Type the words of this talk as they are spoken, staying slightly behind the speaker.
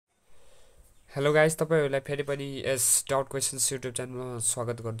Hello guys, तपाईहरुलाई फेरि पनि यस डाउट क्वेशन्स युट्युब च्यानलमा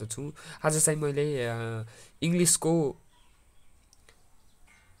स्वागत गर्दछु। आज चाहिँ मैले इङ्ग्लिसको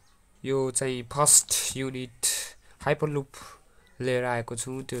यो चाहिँ फर्स्ट युनिट हाइपरलुप लिएर आएको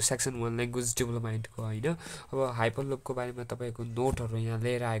छु। त्यो सेक्सन 1 ल्याङ्ग्वेज डेभलपमेन्टको हैन। अब हाइपरलुपको बारेमा तपाईको नोटहरु यहाँ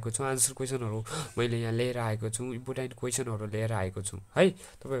लिएर आएको छु, आन्सर क्वेशनहरु मैले यहाँ लिएर आएको छु, इम्पोर्टेन्ट क्वेशनहरु लिएर आएको छु है।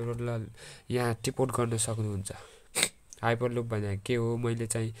 तपाईहरुले यहाँ टिपोट गर्न सक्नुहुन्छ। हाइपरलुप भने के हो, मैले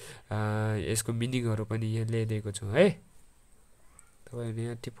चाहिँ यसको मिनिङहरु पनि यहाँ ल्याइदिएको छु है। तपाईहरुले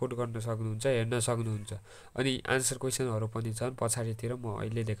यहाँ टिपोट गर्न सक्नुहुन्छ, हेर्न सक्नुहुन्छ। अनि आन्सर क्वेशनहरु पनि छन् पछाडीतिर, म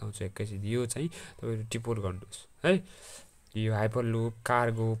अहिले देखाउँछु एकैछिन। यो चाहिँ तपाईहरु टिपोट गर्नुस् है। यो हाइपरलुप,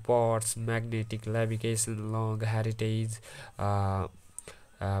 cargo, पर्ट्स, magnetic, navigation, long, heritage,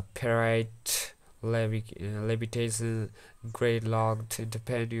 ferrite, levitation, gridlocked,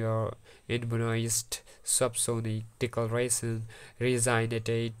 entrepreneur, invoiced, subsonic, declaration,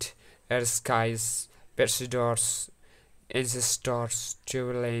 resignated, air skies, procedures, ancestors,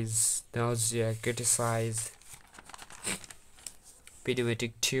 turbulence, nausea, criticize,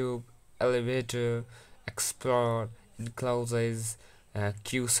 pneumatic tube, elevator, explore, enclosures,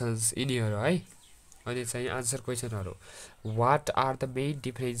 cushions, यिनीहरू है। अनि चाहिँ answer क्वेशनहरु, what are the main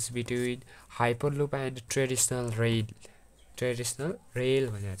difference between hyperloop and traditional rail? Traditional rail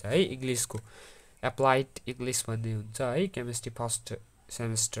भनेको छ है इङ्ग्लिसको। Applied English भन्ने हुन्छ है केमिस्ट्री फर्स्ट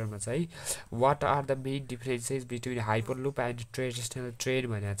सेमिस्टरमा चाहिँ। what are the main differences between hyperloop and traditional train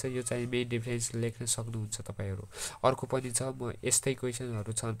भनेको छ। यो चाहिँ मेन डिफरेन्स लेख्न सक्नुहुन्छ तपाईहरु। अर्को पनि छ, म यस्तै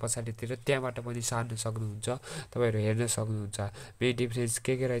क्वेशनहरु छन् पछाडीतिर, त्यहाँबाट पनि सार्न सक्नुहुन्छ, तपाईहरु हेर्न सक्नुहुन्छ। मेन डिफरेन्स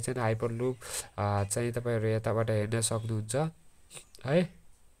के रहेछन् हाइपरलुप चाहिँ तपाईहरु यताबाट हेर्न सक्नुहुन्छ है।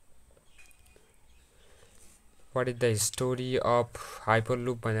 What is the story of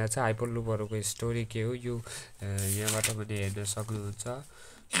hyperloop भनेको छ। हाइपरलुपहरुको स्टोरी के हो, यो यहाँबाट पनि हेर्न सक्नुहुन्छ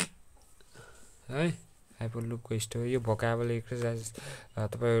है। हाइपरलुपको स्टोरी, यो भोकाबुलरी एक्सरसाइज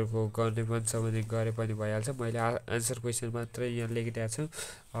तपाईहरुको गर्ने मन छ भने गरे पनि भइहाल्छ। मैले आन्सर क्वेशन मात्रै यहाँ लेखिदिएको छु।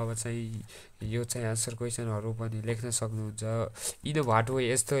 अब चाहिँ यो चाहिँ आन्सर क्वेशनहरु पनि लेख्न सक्नुहुन्छ। इन व्हाट वे,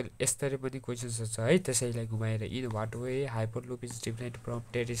 यस्तरी पनि क्वेशन्स छ है, त्यसैलाई घुमाएर in what way हाइपरलुप is different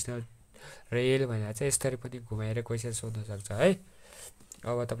from traditional rail भनेको चाहिँ यस्तरी पनि घुमाएर क्वेशन सोध्न सक्छ है।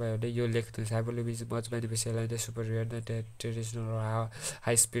 अब तपाईहरुले यो लेख्नुस्, हाइपरलुप is much beneficial and superior then traditional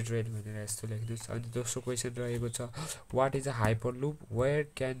high speed rail भनेर यस्तो लेख्नुस्। अनि दोस्रो क्वेशन रहेको छ, what is a हाइपरलुप, where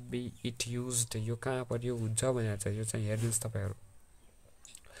can be it used, यो कहाँ प्रयोग हुन्छ भनेको छ। यो चाहिँ हेर्नुस् तपाईहरु,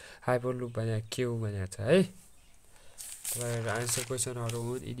 हाइपरलुप भनेको के हो भनेको छ है। तपाईहरु आन्सर क्वेशनहरु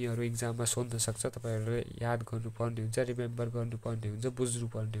हुन्, यिनीहरु एक्जाममा सोध्न सक्छ। तपाईहरुले याद गर्नुपर्ने हुन्छ, रिमेम्बर गर्नुपर्ने हुन्छ,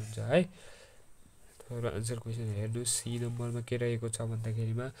 बुझ्नुपर्ने हुन्छ है। आन्सर क्वेशन हेर्नुस्। सी नम्बरमा के रहेको छ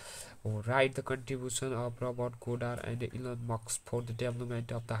भन्दाखेरिमा, right the contribution of Robert गोडार and Elon Musk for the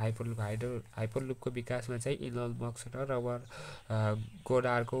development of the हाइपरलुप। हाइपरलुपको विकासमा चाहिँ इलन मस्क र रबर्ट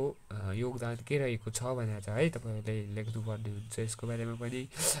गोडारको योगदान के रहेको छ भनेको छ है। तपाईहरुले लेख्नुपर्ने हुन्छ यसको बारेमा पनि।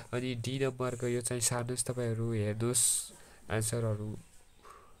 अनि डी नम्बरको यो चाहिँ सार्नुस्, तपाईहरु हेर्नुस् आन्सरहरु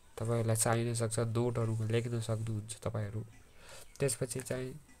तपाईहरुलाई चाहिन सक्छ, नोटहरुमा लेख्न सक्नुहुन्छ तपाईहरु। त्यसपछि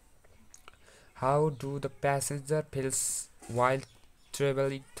चाहिँ how do the passenger feels while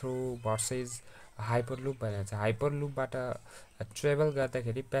traveling through buses? हाइपरलुप भनेको छ। हाइपरलुपबाट ट्रेभल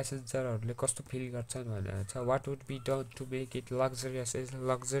गर्दाखेरि प्यासेन्जरहरूले कस्तो फिल गर्छन् भनेको छ। What would be done to make it luxurious,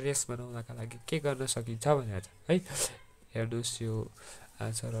 luxurious बनाउनका लागि के गर्न सकिन्छ भनेको छ है। हेर्नुस् यो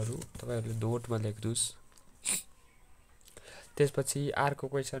आन्सरहरु तपाईहरुले नोटमा लेख्नुस्। त्यसपछि अर्को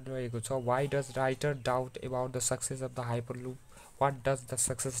क्वेशन रहेको छ, why does writer doubt about the success of the हाइपरलुप, what does the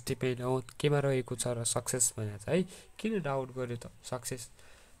success depend on, केमा रहेको छ र सक्सेस भनेको छ है। किन डाउट गर्यो त सक्सेस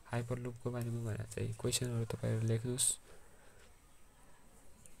हाइपरलुपको बारेमा भनेको चाहिँ क्वेशनहरु तपाईहरु लेख्नुस्।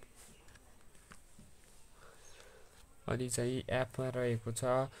 अनि चाहिँ एफमा रहेको छ,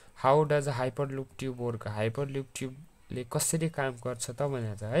 हाउ डज हाइपरलुप ट्युब वर्क, हाइपरलुप ट्युबले कसरी काम गर्छ त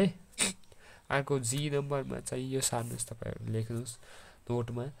भनेको छ है। अर्को जी नम्बरमा चाहिँ यो सार्नुस्, तपाईहरु लेख्नुस्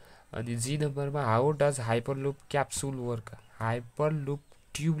नोटमा। अनि जी नम्बरमा हाउ डज हाइपरलुप क्याप्सुल वर्क, हाइपरलुप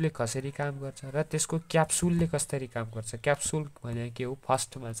ट्युबले कसरी काम गर्छ र त्यसको क्याप्सुलले कसरी काम गर्छ। क्याप्सुल भने के हो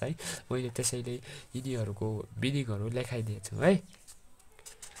फर्स्टमा चाहिँ मैले त्यसैले यिनीहरुको मिनिङहरु लेखाइदिएछु है।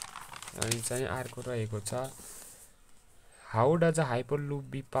 अनि चाहिँ अर्को रहेको छ, how does हाइपरलुप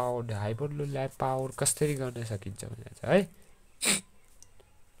be powered, हाइपरलुपलाई power कसरी गर्न सकिन्छ भनेको छ है।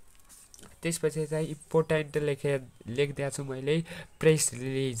 त्यसपछि चाहिँ इम्पोर्टेन्ट लेखिदिएको छु मैले, प्रेस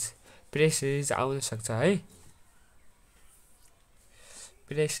रिलिज, प्रेस रिलिज आउन सक्छ है।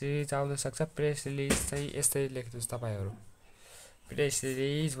 प्रेस रिलिज आउन सक्छ। प्रेस रिलिज चाहिँ यस्तै लेख्नुस् तपाईहरु प्रेस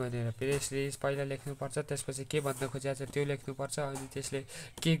रिलिज भनेर प्रेस रिलिज पहिला लेख्नुपर्छ, त्यसपछि के भन्न खोजिएको छ त्यो लेख्नुपर्छ, अनि त्यसले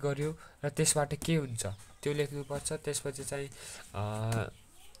के गर्यो र त्यसबाट के हुन्छ त्यो लेख्नुपर्छ, त्यसपछि चाहिँ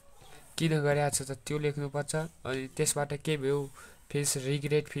किन गरेको छ त त्यो लेख्नुपर्छ, अनि त्यसबाट के भयो फेस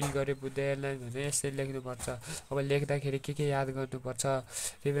रिग्रेट फिल गर्यो बुद्ध एयरलाइन भनेर यसरी लेख्नुपर्छ। अब लेख्दाखेरि के याद गर्नुपर्छ,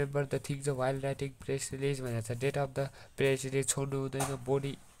 remember the things while writing press release भनेको छ, date of the press release छोड्नु हुँदैन,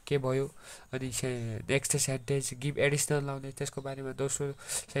 बडी के भयो, अनि next sentence give additional knowledge, त्यसको बारेमा दोस्रो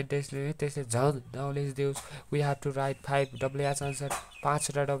सेन्टेन्सले त्यसले झन् knowledge दियोस्। We have to right 5 WH answer,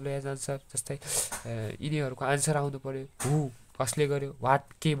 5वटा WH answer, जस्तै यिनीहरूको आन्सर आउनु पऱ्यो, हु कसले गर्यो, वाट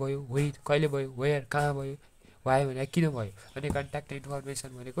के भयो, वेन कहिले भयो, वेयर कहाँ भयो, वाइ भने किन भयो, अनि कन्ट्याक्ट इन्फर्मेसन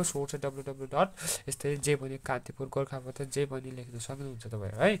भनेको सोर्स www डट यस्तै जे भने कान्तिपुर गोर्खापत्र जे पनि लेख्न सक्नुहुन्छ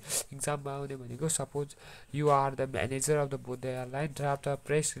तपाईँहरू है। इक्जाममा आउने भनेको suppose you are the manager of the Buddha airline, draft the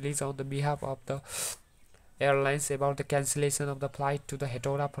press release on the behalf of the airlines about the cancellation of the flight to the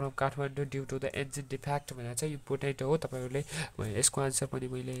Hetauda from Kathmandu due to the engine defect भनेर चाहिँ important हो। तपाईँहरूले यसको answer पनि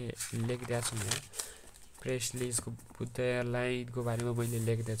मैले लेखिदिएको छु यहाँ, प्रेस रिलिजको बुद्ध एयरलाइनको बारेमा मैले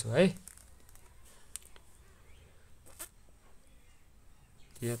लेखिदिएको छु है।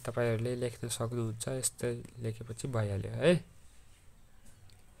 यहाँ तपाईँहरूले लेख्न सक्नुहुन्छ, यस्तै लेखेपछि भइहाल्यो है।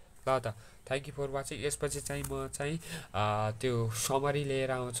 ल त थ्याङ्क यू फर वाचिङ। यसपछि चाहिँ म चाहिँ त्यो समरी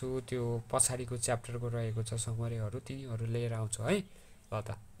लिएर आउँछु, त्यो पछाडिको च्याप्टरको रहेको छ समरीहरू, तिनीहरू लिएर आउँछु है। ल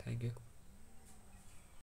त थ्याङ्क यू।